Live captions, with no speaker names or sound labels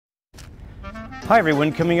Hi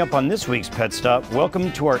everyone, coming up on this week's Pet Stop,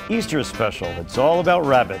 welcome to our Easter special. It's all about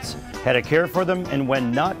rabbits, how to care for them and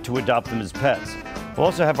when not to adopt them as pets. We'll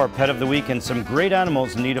also have our Pet of the Week and some great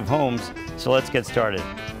animals in need of homes, so let's get started.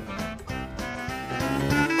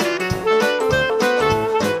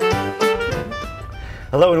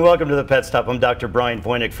 Hello and welcome to the Pet Stop. I'm Dr. Brian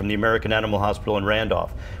Voynick from the American Animal Hospital in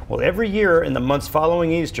Randolph. Well, every year in the months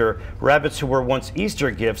following Easter, rabbits who were once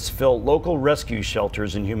Easter gifts fill local rescue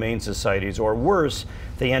shelters and humane societies, or worse,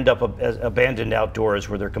 they end up abandoned outdoors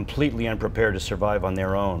where they're completely unprepared to survive on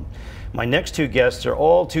their own. My next two guests are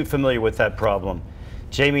all too familiar with that problem.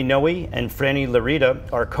 Jamie Noe and Franny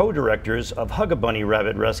Larita are co-directors of Hug-A-Bunny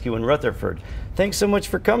Rabbit Rescue in Rutherford. Thanks so much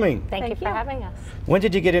for coming. Thank you for having us. When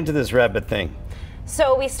did you get into this rabbit thing?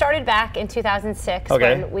 So we started back in 2006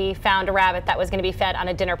 when we found a rabbit that was going to be fed on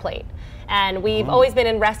a dinner plate. And we've always been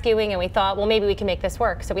in rescuing, and we thought, well, maybe we can make this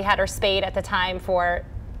work. So we had her spayed at the time for,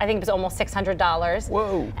 I think it was almost $600.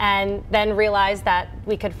 Whoa. And then realized that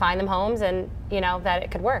we could find them homes and, you know, that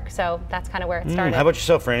it could work. So that's kind of where it started. How about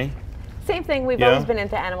yourself, Franny? Same thing. We've always been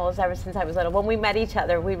into animals ever since I was little. When we met each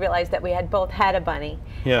other, we realized that we had both had a bunny.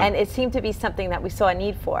 And it seemed to be something that we saw a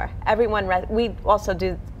need for. We also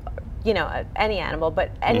do, you know, any animal, but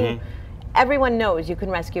everyone knows you can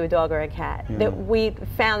rescue a dog or a cat. We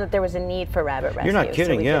found that there was a need for rabbit rescue. You're not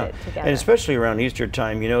kidding, so we did it together. And especially around Easter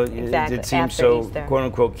time, you know, it seems so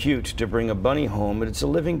quote-unquote cute to bring a bunny home, but it's a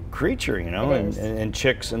living creature, you know, and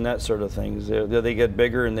chicks and that sort of things. They get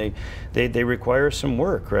bigger and they require some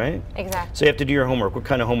work, right? Exactly. So you have to do your homework. What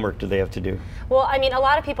kind of homework do they have to do? Well, I mean, a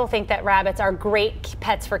lot of people think that rabbits are great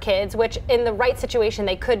pets for kids, which in the right situation,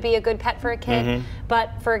 they could be a good pet for a kid.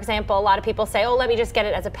 But for example, a lot of people say, oh, let me just get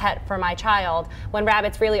it as a pet for my child, when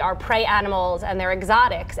rabbits really are prey animals and they're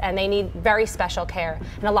exotics and they need very special care.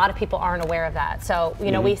 And a lot of people aren't aware of that. So,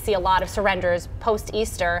 you know, we see a lot of surrenders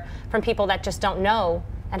post-Easter from people that just don't know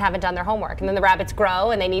and haven't done their homework. And then the rabbits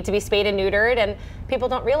grow and they need to be spayed and neutered, and people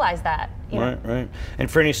don't realize that. Right. And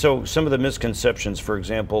Franny, so some of the misconceptions, for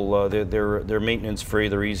example, they're maintenance free,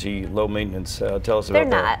 they're easy, low maintenance. Tell us about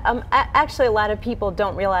that. They're not. Actually, a lot of people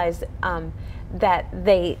don't realize that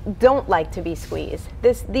they don't like to be squeezed.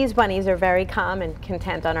 These bunnies are very calm and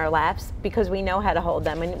content on our laps because we know how to hold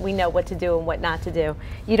them and we know what to do and what not to do.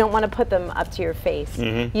 You don't want to put them up to your face.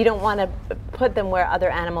 You don't want to put them where other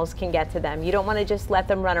animals can get to them. You don't want to just let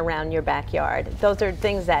them run around your backyard. Those are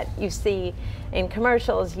things that you see in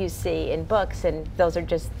commercials, you see in books, and those are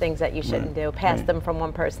just things that you shouldn't do. Pass them from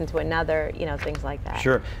one person to another, you know, things like that.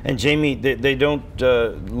 Sure. And Jamie, they don't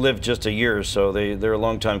live just a year or so. They're a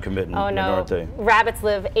long-time commitment, aren't they? Rabbits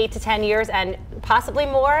live 8 to 10 years and possibly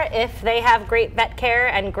more if they have great vet care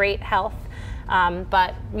and great health.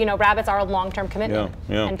 But, you know, rabbits are a long-term commitment,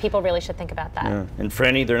 and people really should think about that. And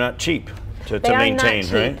Franny, they're not cheap to they maintain, are not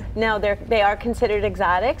cheap. right? No, they are considered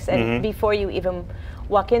exotics, and before you even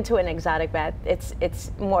walk into an exotic vet,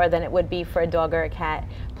 it's more than it would be for a dog or a cat.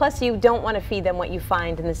 Plus, you don't want to feed them what you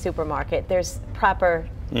find in the supermarket. There's proper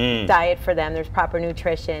diet for them. There's proper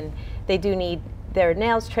nutrition. They do need their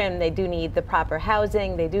nails trimmed. They do need the proper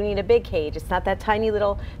housing. They do need a big cage. It's not that tiny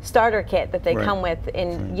little starter kit that they come with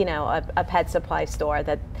in you know, a pet supply store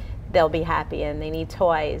that they'll be happy in. They need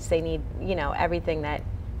toys. They need, you know, everything that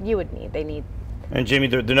you would need. They need. And Jamie,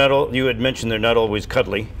 they're not all. You had mentioned they're not always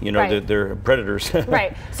cuddly. You know, they're predators.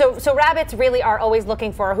 Right. So rabbits really are always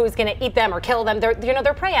looking for who's going to eat them or kill them.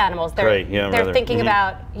 They're prey animals. They're thinking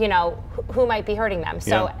about, you know, who might be hurting them.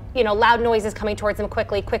 So you know, loud noises coming towards them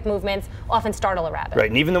quickly, quick movements often startle a rabbit. Right.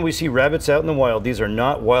 And even though we see rabbits out in the wild, these are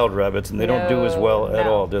not wild rabbits, and they don't do as well at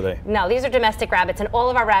all, do they? No, these are domestic rabbits, and all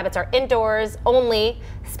of our rabbits are indoors only,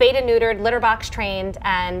 spayed and neutered, litter box trained,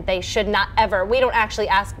 and they should not ever. We don't actually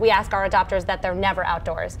ask. We ask our adopters that they're never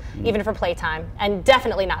outdoors, even for playtime, and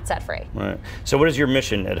definitely not set free. Right. So what is your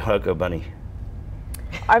mission at Hug-A-Bunny?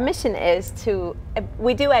 Our mission is to,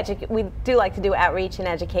 we do like to do outreach and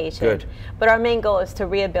education, but our main goal is to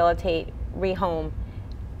rehabilitate, rehome,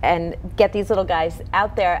 and get these little guys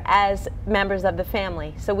out there as members of the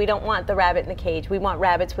family. So we don't want the rabbit in the cage. We want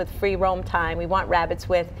rabbits with free roam time. We want rabbits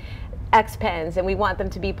with X-pens, and we want them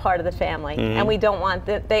to be part of the family. And we don't want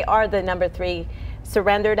they are the #3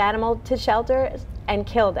 surrendered animal to shelters and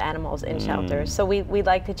killed animals in shelters. So we'd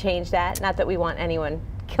like to change that. Not that we want anyone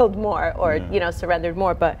killed more or you know, surrendered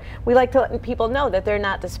more, but we like to let people know that they're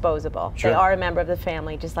not disposable. They are a member of the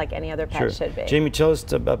family, just like any other pet should be. Jamie, tell us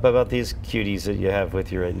about these cuties that you have with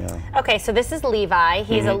you right now. Okay, so this is Levi.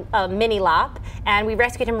 He's a mini lop, and we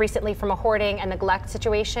rescued him recently from a hoarding and neglect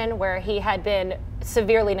situation where he had been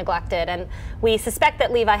severely neglected, and we suspect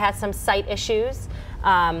that Levi has some sight issues,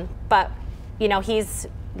 but you know, he's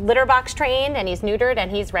litter box trained and he's neutered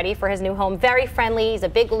and he's ready for his new home. Very friendly. He's a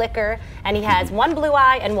big licker and he has one blue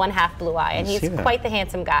eye and one half blue eye, and he's quite the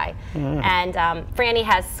handsome guy. And Franny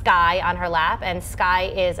has Sky on her lap, and Sky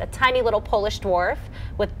is a tiny little Polish dwarf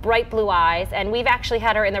with bright blue eyes, and we've actually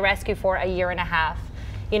had her in the rescue for a year and a half.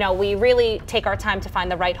 You know, we really take our time to find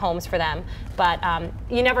the right homes for them, but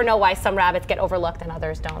you never know why some rabbits get overlooked and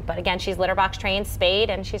others don't. But again, she's litter box trained, spayed,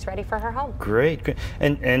 and she's ready for her home. Great.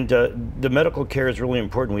 And the medical care is really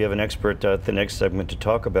important. We have an expert at the next segment to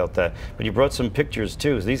talk about that. But you brought some pictures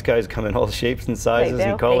too. These guys come in all shapes and sizes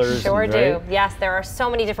and colors. They sure and, do. Right? Yes, there are so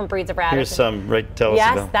many different breeds of rabbits. Here's some, right? Tell us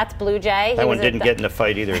about. Yes, that's Blue Jay. That one didn't get in a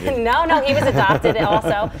fight either, did he? No, he was adopted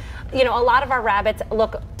also. You know, a lot of our rabbits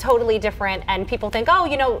look totally different, and people think, oh,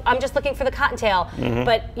 you know, I'm just looking for the cottontail.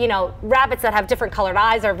 But, you know, rabbits that have different colored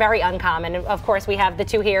eyes are very uncommon. And of course, we have the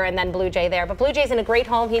two here and then Blue Jay there. But Blue Jay's in a great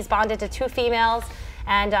home. He's bonded to 2 females,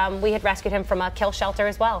 and we had rescued him from a kill shelter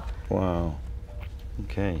as well. Wow.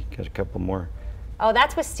 Okay, got a couple more. Oh,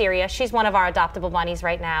 that's Wisteria. She's one of our adoptable bunnies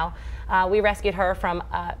right now. We rescued her from,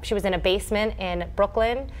 she was in a basement in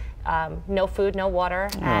Brooklyn, no food, no water,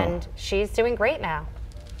 and she's doing great now.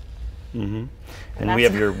 And we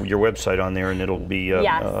have your website on there, and it'll be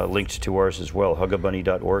linked to ours as well,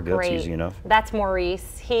 hugabunny.org. That's easy enough. That's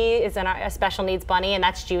Maurice. He is a special needs bunny, and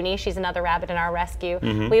that's Junie. She's another rabbit in our rescue.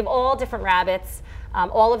 We have all different rabbits.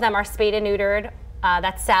 All of them are spayed and neutered.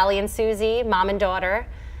 That's Sally and Susie, mom and daughter,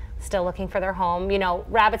 still looking for their home. You know,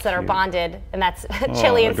 rabbits that are bonded, and that's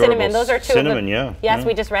Chili and Cinnamon. Those are 2 of them. Yeah. Yes,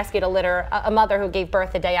 we just rescued a litter, a mother who gave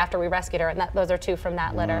birth the day after we rescued her, and those are 2 from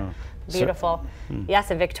that litter. Beautiful.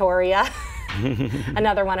 Yes, and Victoria,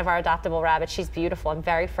 another one of our adoptable rabbits. She's beautiful and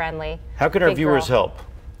very friendly. How can our viewers help?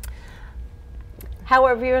 How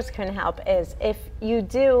our viewers can help is if you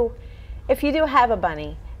do have a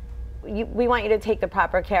bunny, we want you to take the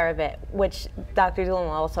proper care of it, which Dr. Doolan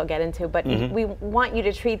will also get into, but we want you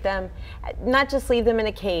to treat them, not just leave them in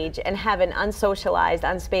a cage and have an unsocialized,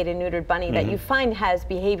 unspayed and neutered bunny that you find has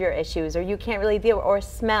behavior issues or you can't really deal with, or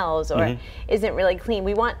smells or isn't really clean.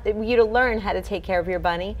 We want you to learn how to take care of your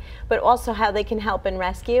bunny, but also how they can help in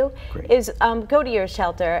rescue is go to your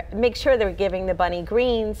shelter, make sure they're giving the bunny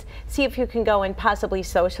greens, see if you can go and possibly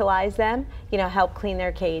socialize them, you know, help clean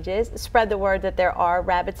their cages, spread the word that there are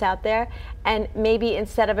rabbits out there, and maybe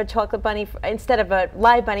instead of a chocolate bunny, instead of a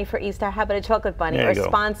live bunny for Easter, how about a chocolate bunny, or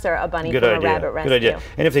sponsor a bunny from a rabbit rescue. Good idea.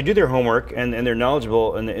 And if they do their homework and they're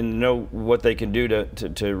knowledgeable and know what they can do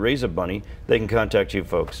to raise a bunny, they can contact you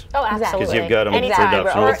folks. Oh, absolutely. Because you've got them for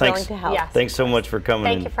adoption. Well, thanks so much for coming.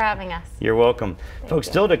 Thank you for having us. You're welcome. Folks,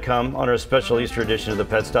 still to come on our special Easter edition of the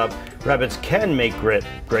Pet Stop, rabbits can make great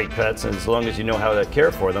pets, and as long as you know how to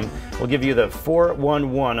care for them. We'll give you the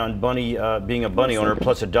 411 on bunny being a bunny owner,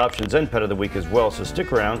 plus adoptions and pet of the week as well. So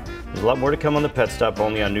stick around. There's a lot more to come on the Pet Stop,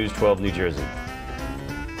 only on News 12 New Jersey.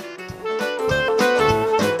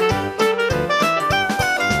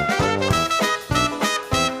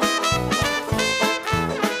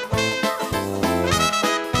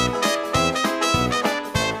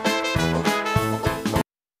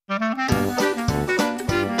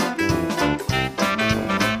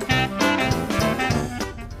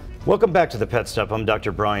 Welcome back to the Pet Stop. I'm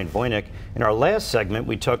Dr. Brian Voynick. In our last segment,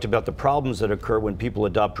 we talked about the problems that occur when people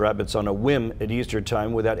adopt rabbits on a whim at Easter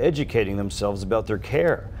time without educating themselves about their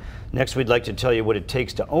care. Next, we'd like to tell you what it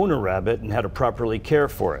takes to own a rabbit and how to properly care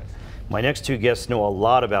for it. My next 2 guests know a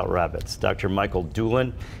lot about rabbits. Dr. Michael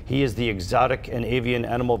Doolan, he is the exotic and avian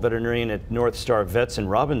animal veterinarian at North Star Vets in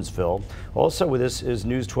Robbinsville. Also with us is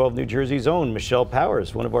News 12 New Jersey's own Michelle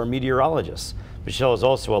Powers, one of our meteorologists. Michelle is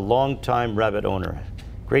also a longtime rabbit owner.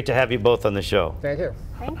 Great to have you both on the show. Thank you.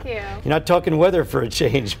 Thank you. You're not talking weather for a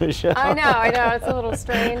change, Michelle. I know, it's a little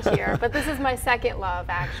strange here, but this is my second love,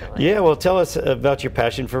 actually. Yeah, well, tell us about your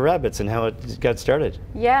passion for rabbits and how it got started.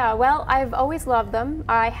 Yeah, well, I've always loved them.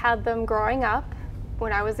 I had them growing up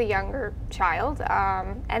when I was a younger child,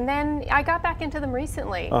 and then I got back into them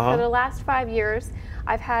recently. For the last 5 years,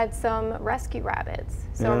 I've had some rescue rabbits.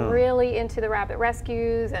 So I'm really into the rabbit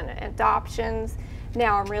rescues and adoptions.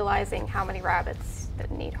 Now I'm realizing how many rabbits that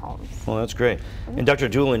need homes. Well, that's great. And Dr.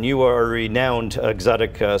 Doolan, you are a renowned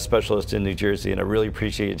exotic specialist in New Jersey, and I really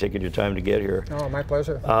appreciate you taking your time to get here. Oh, my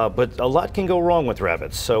pleasure. But a lot can go wrong with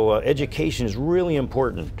rabbits, so education is really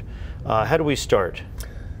important. How do we start?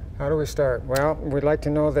 How do we start? Well, we'd like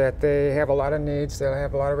to know that they have a lot of needs. They'll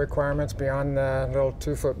have a lot of requirements beyond the little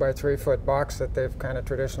 2-foot by 3-foot box that they've kind of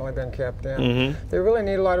traditionally been kept in. They really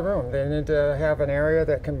need a lot of room. They need to have an area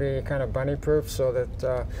that can be kind of bunny proof so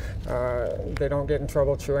that they don't get in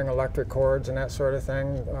trouble chewing electric cords and that sort of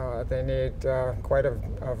thing. They need quite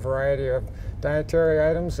a variety of dietary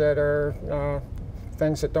items that are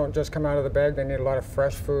things that don't just come out of the bag. They need a lot of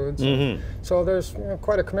fresh foods. So there's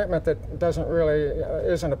quite a commitment that doesn't really,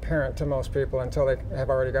 isn't apparent to most people until they have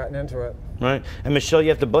already gotten into it. Right. And Michelle, you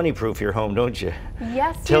have to bunny-proof your home, don't you?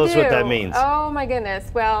 Yes, Tell you us do. what that means. Oh my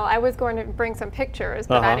goodness. Well, I was going to bring some pictures,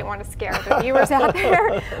 but I didn't want to scare the viewers out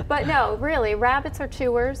there. But no, really, rabbits are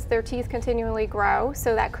chewers. Their teeth continually grow,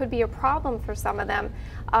 so that could be a problem for some of them.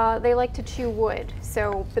 They like to chew wood.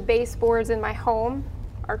 So the baseboards in my home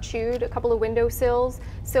are chewed, a couple of windowsills.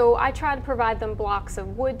 So I try to provide them blocks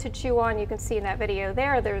of wood to chew on. You can see in that video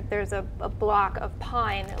there's a block of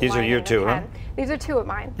pine. These are your two, huh? These are two of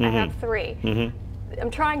mine. I have three.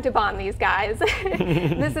 I'm trying to bond these guys.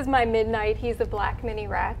 This is my Midnight. He's a black mini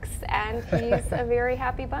Rex, and he's a very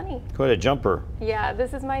happy bunny. Quite a jumper. Yeah,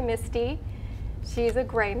 this is my Misty. She's a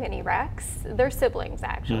gray mini Rex. They're siblings,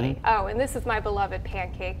 actually. Oh, and this is my beloved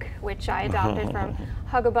Pancake, which I adopted from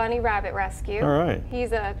Hug-a-Bunny Rabbit Rescue. All right.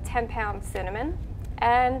 He's a 10-pound cinnamon.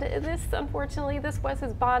 And this, unfortunately, this was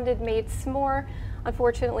his bonded mate, S'more.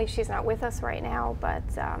 Unfortunately, she's not with us right now, but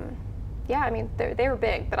yeah, I mean, they were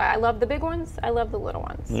big, but I love the big ones. I love the little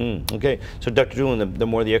ones. Okay, so Dr. Doolin, the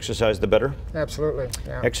more the exercise, the better? Absolutely,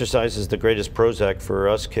 yeah. Exercise is the greatest Prozac for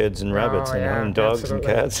us kids and rabbits, and dogs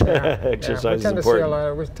absolutely. and cats. Exercise is we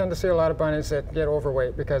important. We tend to see a lot of bunnies that get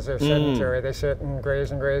overweight because they're sedentary. They sit and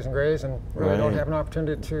graze and graze and graze and really don't have an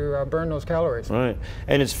opportunity to burn those calories. Right,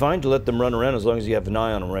 and it's fine to let them run around as long as you have an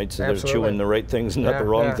eye on them, right? So they're chewing the right things and not the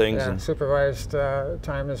wrong things. Yeah. And supervised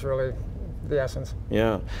time is really the essence.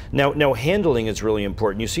 Yeah. Now handling is really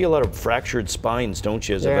important. You see a lot of fractured spines, don't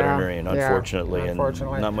you, as a veterinarian, unfortunately, and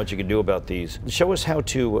not much you can do about these. Show us how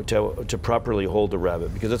to properly hold a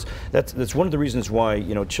rabbit, because that's one of the reasons why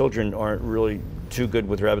children aren't really too good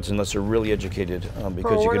with rabbits unless they're really educated,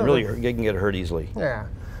 because they can get hurt easily. Yeah.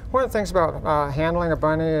 One of the things about handling a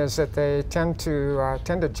bunny is that they tend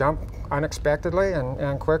to jump unexpectedly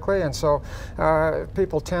and quickly, and so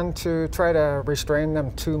people tend to try to restrain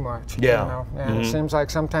them too much. Yeah. And it seems like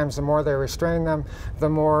sometimes the more they restrain them, the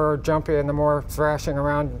more jumpy and the more thrashing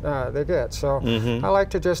around they get. So I like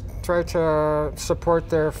to just try to support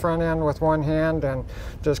their front end with one hand and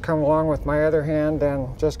just come along with my other hand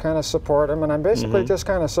and just kind of support them. And I'm basically just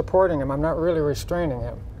kind of supporting him. I'm not really restraining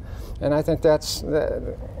him. And I think that's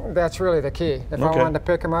really the key. If I wanted to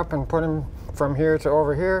pick him up and put him from here to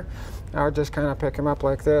over here, I would just kind of pick him up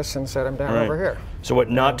like this and set him down over here. So what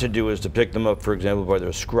not to do is to pick them up, for example, by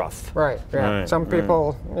their scruff. Right, yeah. Some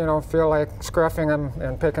people, feel like scruffing them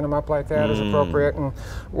and picking them up like that is appropriate. And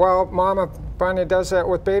while Mama Bunny does that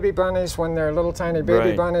with baby bunnies, when they're little tiny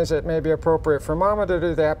baby bunnies, it may be appropriate for Mama to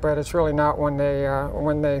do that, but it's really not when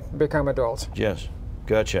they become adults. Yes.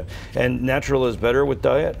 Gotcha. And natural is better with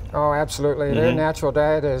diet? Oh, absolutely. Their natural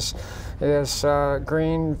diet is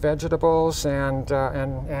green vegetables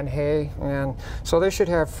and hay, and so they should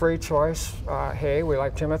have free choice hay. We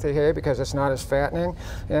like Timothy hay because it's not as fattening,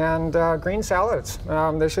 and green salads.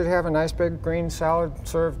 They should have a nice big green salad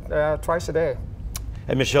served twice a day.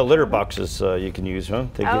 And Michelle, litter boxes you can use, huh?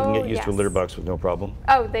 They can get used to a litter box with no problem.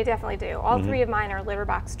 Oh, they definitely do. All three of mine are litter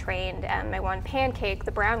box trained, and my one Pancake,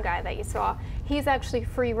 the brown guy that you saw, he's actually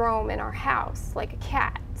free roam in our house like a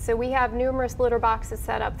cat. So we have numerous litter boxes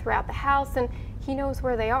set up throughout the house, and he knows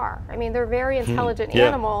where they are. I mean, they're very intelligent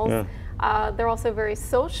animals. Yeah. They're also very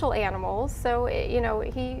social animals, so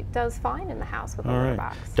he does fine in the house with a litter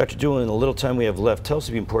box. Dr. Doolin, in the little time we have left, tell us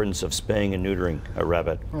the importance of spaying and neutering a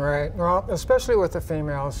rabbit. Right. Well, especially with the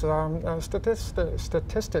females,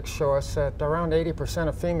 statistics show us that around 80%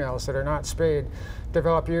 of females that are not spayed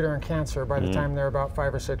develop uterine cancer by the time they're about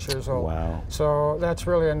 5 or 6 years old. Wow. So that's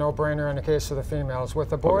really a no-brainer in the case of the females.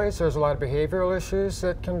 With the boys, there's a lot of behavioral issues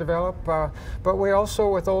that can develop, but we also,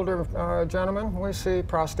 with older gentlemen, we see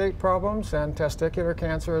prostate problems and testicular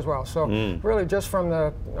cancer as well. So really, just from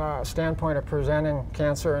the standpoint of presenting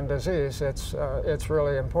cancer and disease, it's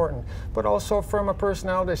really important. But also from a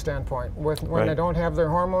personality standpoint, when they don't have their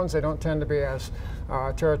hormones, they don't tend to be as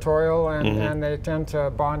territorial, and they tend to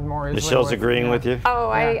bond more easily. Michelle's agreeing with you? Oh,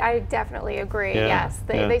 I definitely agree. Yes,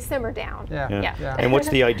 they simmer down. Yeah. And what's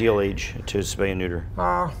the ideal age to spay and neuter?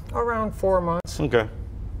 Around 4 months. Okay.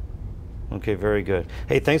 Okay, very good.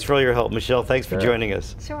 Hey, thanks for all your help, Michelle. Thanks for joining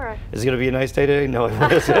us. Sure. Is it going to be a nice day today? No, no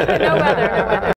weather.